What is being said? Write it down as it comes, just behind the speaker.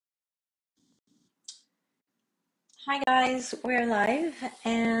Hi guys, we're live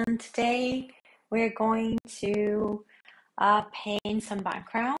and today we're going to paint some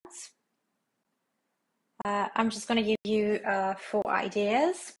backgrounds. I'm just going to give you 4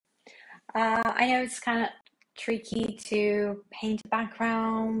 ideas. I know it's kind of tricky to paint a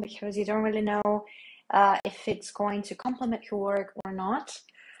background because you don't really know if it's going to complement your work or not.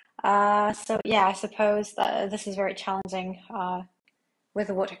 So yeah, I suppose that this is very challenging with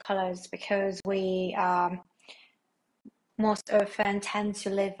the watercolors because we most often tend to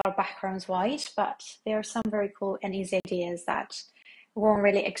leave our backgrounds white, but there are some very cool and easy ideas that won't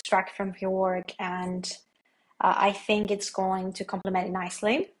really extract from your work, and I think it's going to complement it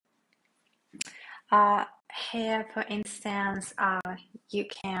nicely. Here, for instance, you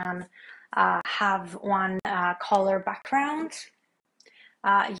can have one color background.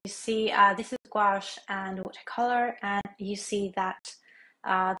 You see, this is gouache and watercolor, and you see that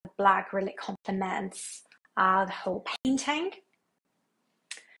the black really complements the whole painting.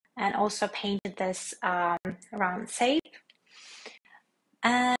 And also painted this round shape.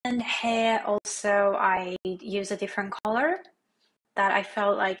 And here also I use a different color that I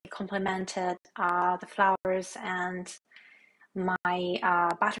felt like complemented the flowers and my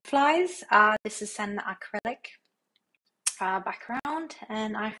butterflies. This is an acrylic background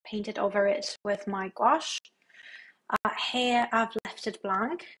and I've painted over it with my gouache. Here I've left it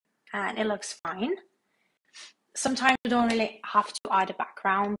blank and it looks fine. Sometimes you don't really have to add a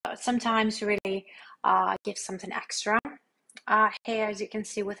background, but sometimes you really give something extra. Here, as you can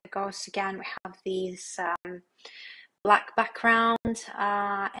see with the ghosts, again, we have these black background,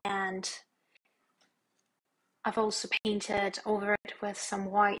 and I've also painted over it with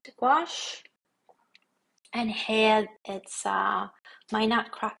some white gouache. And here it's my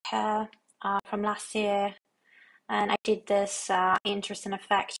nutcracker from last year, and I did this interesting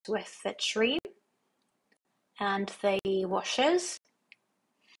effect with the tree and the washes.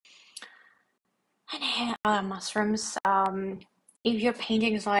 And here are mushrooms. If your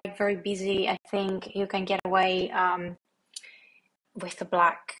painting is like very busy, I think you can get away with the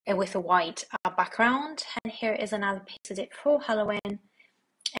black, with the white background. And here is another piece I did for Halloween, and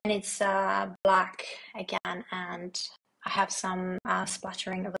it's black again, and I have some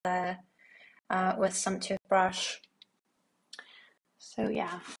splattering over there with some toothbrush. So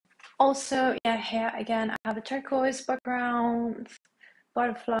yeah. Also, yeah, here again I have a turquoise background,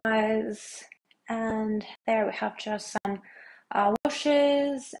 butterflies, and there we have just some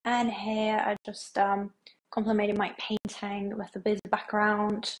washes, and here I just complemented my painting with a busy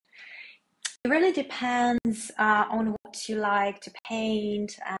background. It really depends on what you like to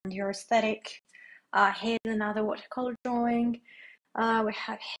paint and your aesthetic. Here's another watercolor drawing. We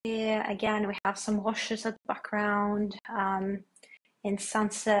have here again, we have some washes at the background in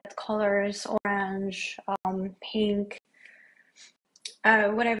sunset colors, orange, pink.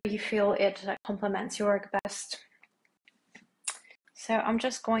 Whatever you feel it complements your work best. So I'm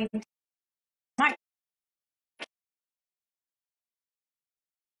just going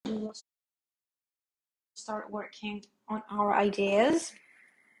to start working on our ideas.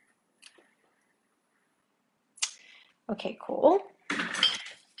 Okay, cool.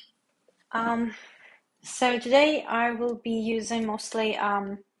 So today I will be using mostly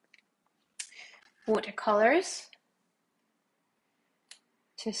watercolors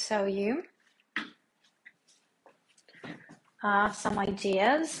to show you some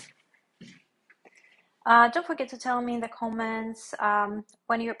ideas. Don't forget to tell me in the comments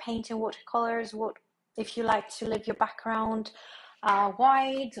when you're painting watercolors, what if you like to leave your background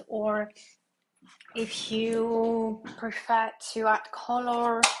white, or if you prefer to add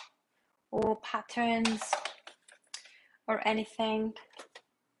color or patterns or anything.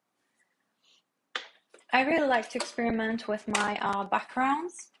 I really like to experiment with my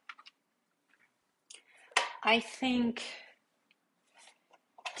backgrounds. I think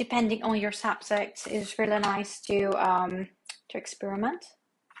depending on your subject, it's really nice to experiment.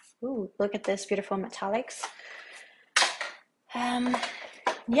 Ooh, look at this beautiful metallics.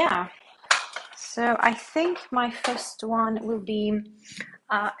 Yeah, so I think my first one will be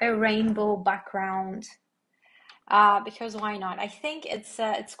a rainbow background, because why not? I think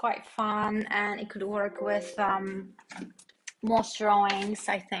it's quite fun and it could work with most drawings,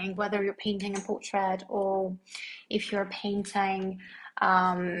 I think, whether you're painting a portrait or if you're painting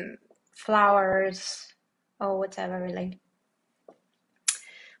flowers or whatever, really.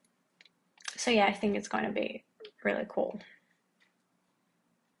 So yeah, I think it's going to be really cool.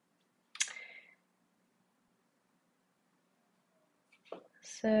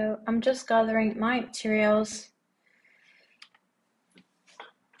 So I'm just gathering my materials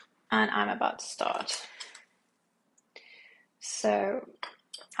and I'm about to start. So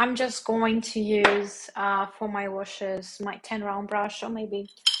I'm just going to use for my washes my 10 round brush, or maybe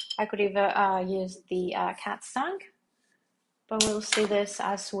I could even use the cat's tongue, but we'll see this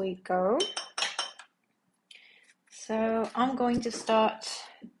as we go. So I'm going to start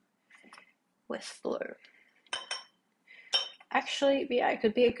with blue. Actually, yeah, it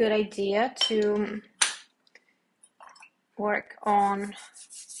could be a good idea to work on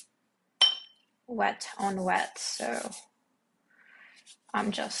wet on wet. So I'm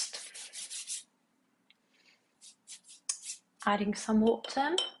just adding some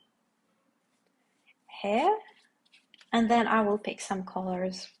water here, and then I will pick some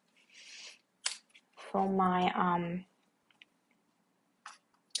colors for my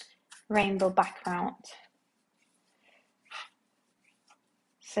rainbow background.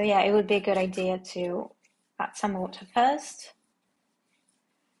 So yeah, it would be a good idea to add some water first.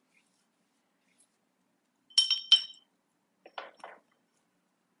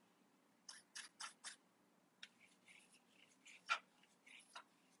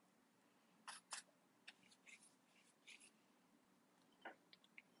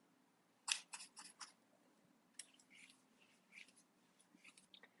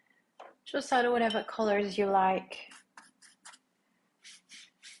 Just add whatever colors you like.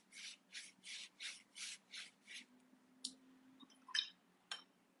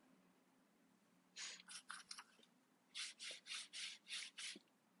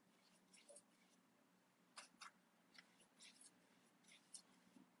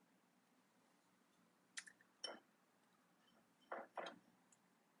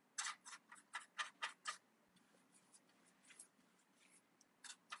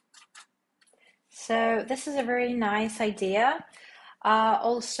 So this is a very nice idea.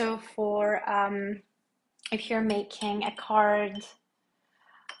 Also for if you're making a card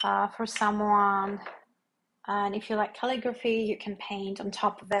for someone, and if you like calligraphy, you can paint on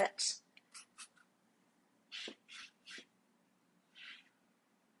top of it.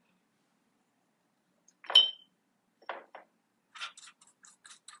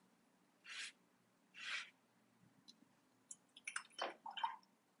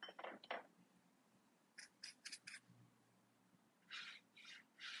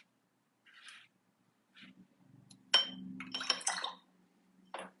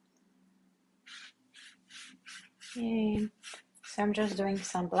 Okay. So I'm just doing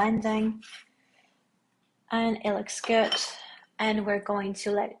some blending, and it looks good, and we're going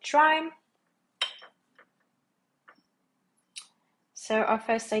to let it dry. So our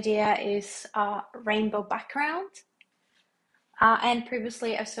first idea is a rainbow background, and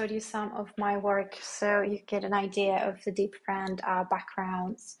previously I showed you some of my work, so you get an idea of the different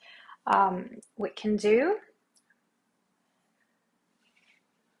backgrounds we can do.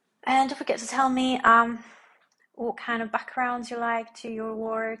 And don't forget to tell me what kind of backgrounds you like to your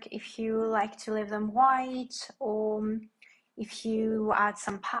work, if you like to leave them white, or if you add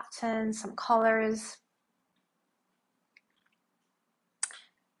some patterns, some colors.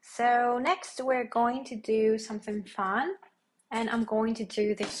 So next we're going to do something fun, and I'm going to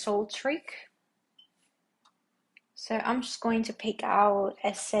do the soul trick. So I'm just going to pick out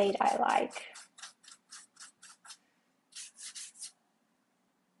a shade I like.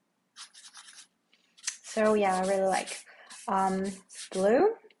 So yeah, I really like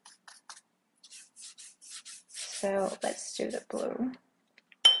blue. So let's do the blue.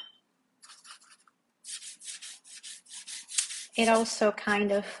 It also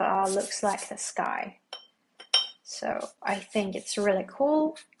kind of looks like the sky. So I think it's really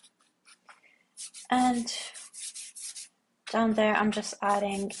cool. And down there, I'm just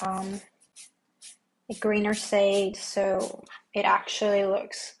adding a greener shade, so it actually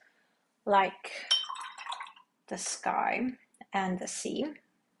looks like the sky and the sea.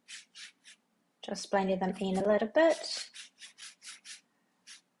 Just blending them in a little bit.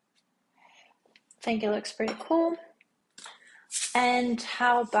 I think it looks pretty cool. And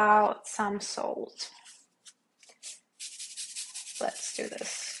how about some salt? Let's do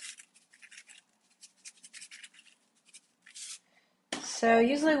this. So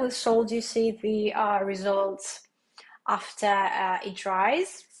usually with salt, you see the results after it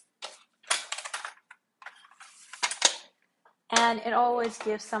dries. And it always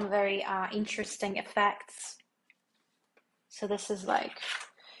gives some very interesting effects. So this is like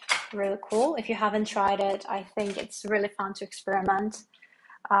really cool. If you haven't tried it, I think it's really fun to experiment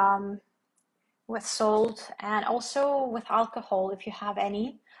with salt, and also with alcohol. If you have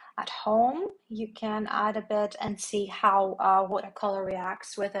any at home, you can add a bit and see how watercolor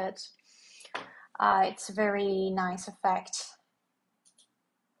reacts with it. It's a very nice effect.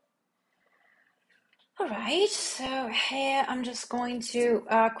 All right, so here I'm just going to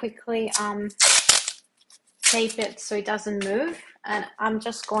quickly tape it so it doesn't move, and I'm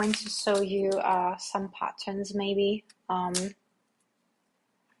just going to show you some patterns, maybe some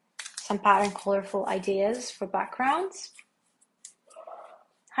pattern colorful ideas for backgrounds.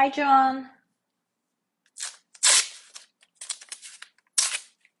 Hi, John.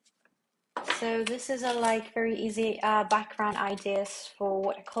 So this is a very easy background ideas for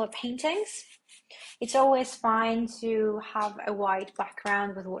watercolor paintings. It's always fine to have a white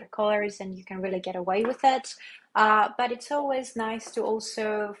background with watercolors and you can really get away with it. But it's always nice to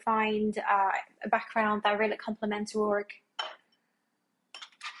also find a background that really complements your work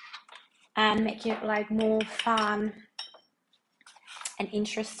and make it more fun and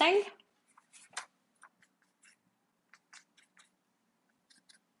interesting.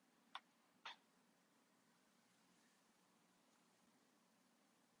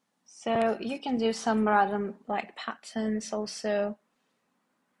 So you can do some random patterns also.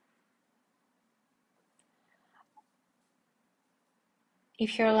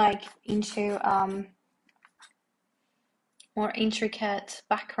 If you're into more intricate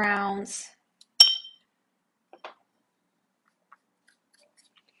backgrounds.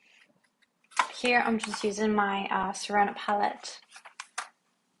 Here I'm just using my Ceramic palette.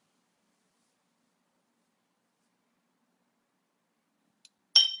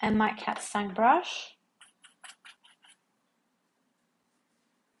 And my cat stang brush.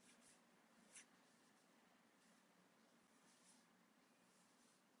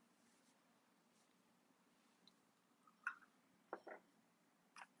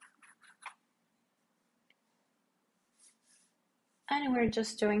 And we're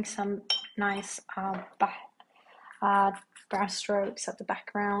just doing some nice brush strokes at the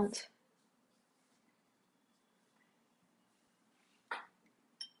background.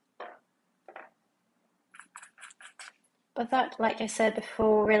 But that, like I said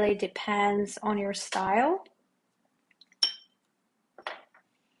before, really depends on your style.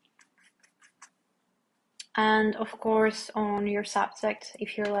 And of course on your subject.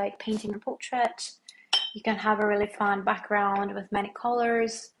 If you're painting a portrait, you can have a really fun background with many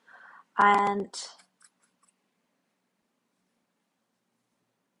colors. And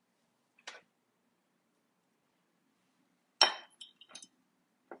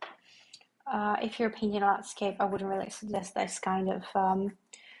if you're painting a landscape, I wouldn't really suggest this kind of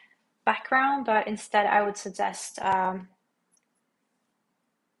background, but instead I would suggest the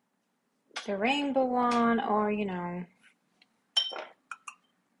rainbow one, or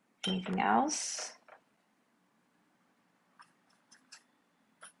anything else.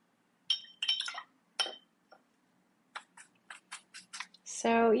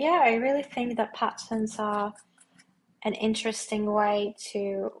 So yeah, I really think that patterns are an interesting way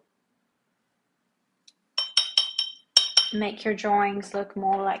to make your drawings look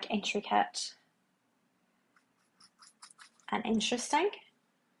more intricate and interesting.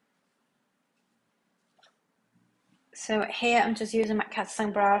 So here I'm just using my cat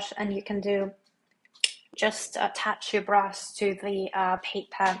stang brush, and you can just attach your brush to the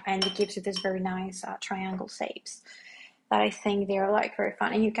paper, and it gives you this very nice triangle shapes that I think they're very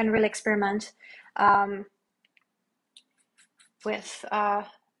fun, and you can really experiment with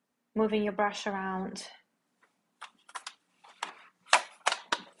moving your brush around.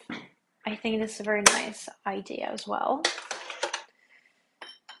 I think this is a very nice idea as well.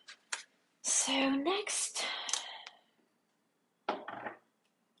 So next,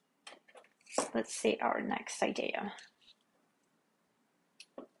 let's see our next idea.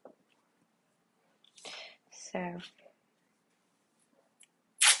 So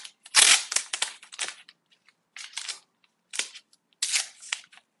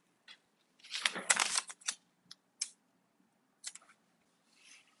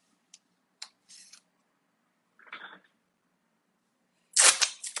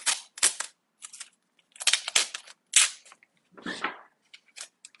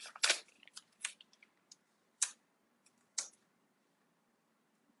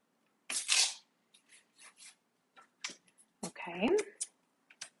okay.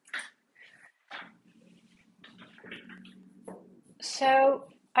 So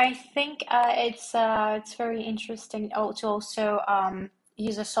I think it's very interesting to also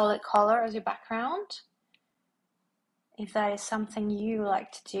use a solid color as your background, if that is something you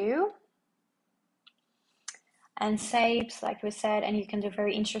like to do. And shapes, like we said, and you can do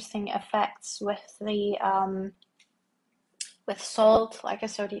very interesting effects with the with salt, like I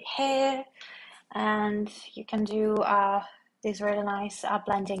showed you here, and you can do this really nice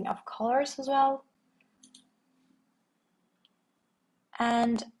blending of colors as well.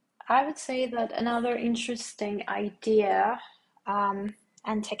 And I would say that another interesting idea and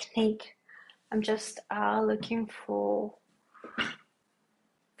technique, I'm just looking for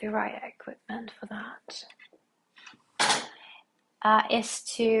the right equipment for that, is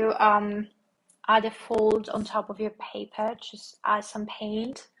to add a fold on top of your paper, just add some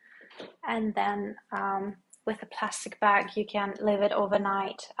paint, and then with a plastic bag you can leave it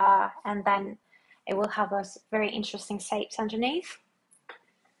overnight, and then it will have a very interesting shapes underneath.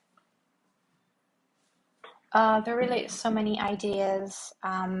 There are really so many ideas.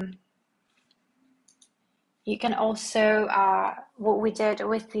 You can also, what we did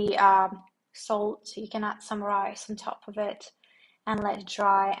with the salt, you can add some rice on top of it and let it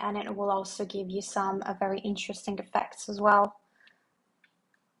dry, and it will also give you some very interesting effects as well.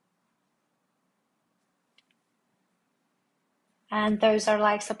 And those are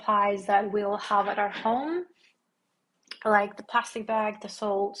like supplies that we will have at our home, like the plastic bag, the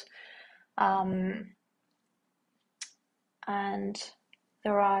salt, and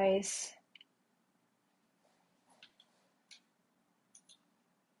the rice.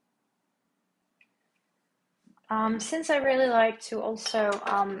 Since I really like to also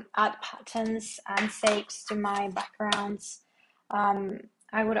add patterns and shapes to my backgrounds,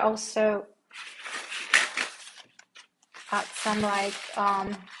 I would also add some like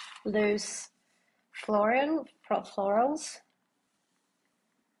loose florals.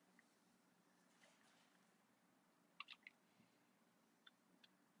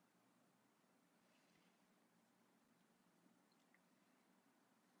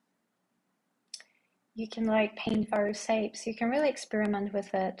 You can like paint various shapes. You can really experiment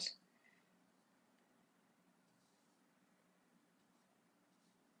with it.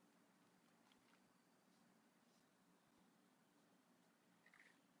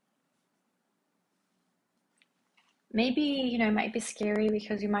 Maybe, you know, it might be scary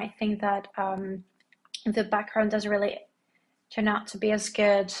because you might think that the background doesn't really turn out to be as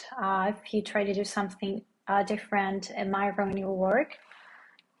good. If you try to do something different, it might ruin your work,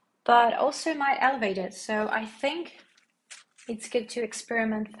 but also might elevate it. So I think it's good to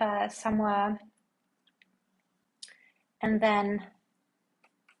experiment first somewhere and then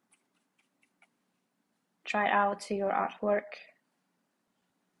try it out to your artwork.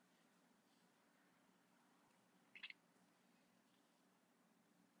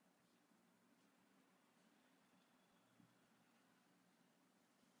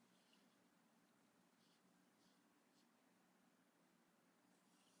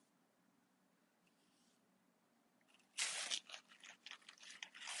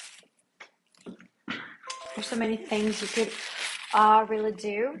 There's so many things you could really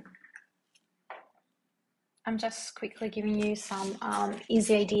do. I'm just quickly giving you some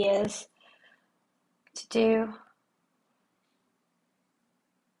easy ideas to do.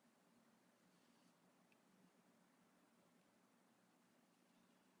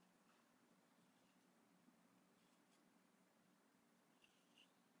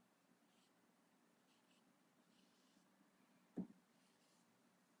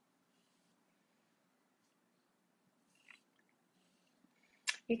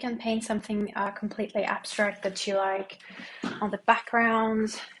 You can paint something completely abstract that you like on the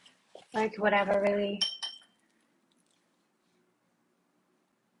background, like whatever really.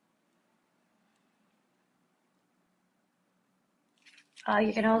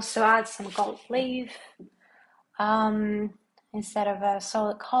 You can also add some gold leaf instead of a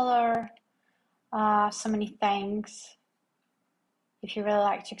solid color. So many things. If you really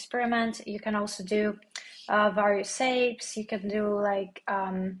like to experiment, you can also do various shapes. You can do like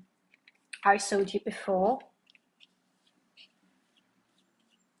I showed you before.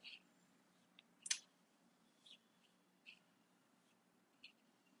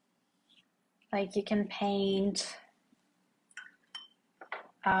 Like you can paint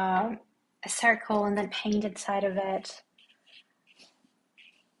a circle and then paint inside of it.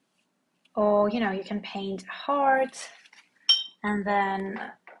 Or, you know, you can paint a heart and then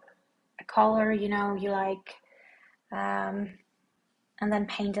a color, you know, you like, and then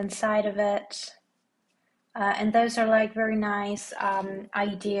paint inside of it. And those are like very nice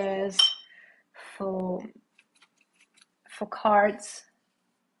ideas for cards.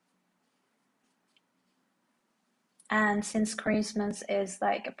 And since Christmas is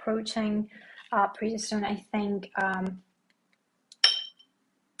like approaching pretty soon, I think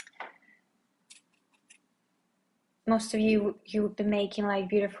most of you would be making like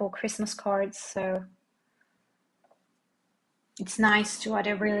beautiful Christmas cards, so it's nice to add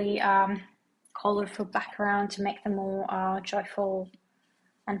a really colorful background to make them more joyful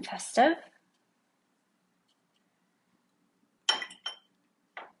and festive.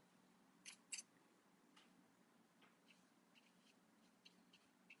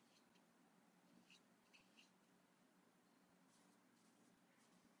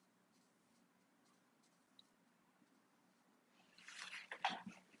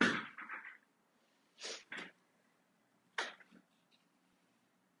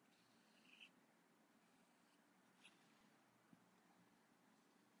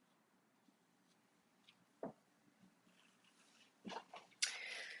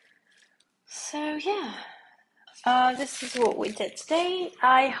 So yeah, this is what we did today.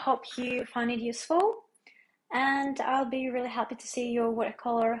 I hope you find it useful, and I'll be really happy to see your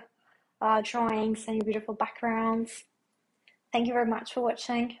watercolor drawings and your beautiful backgrounds. Thank you very much for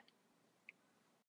watching.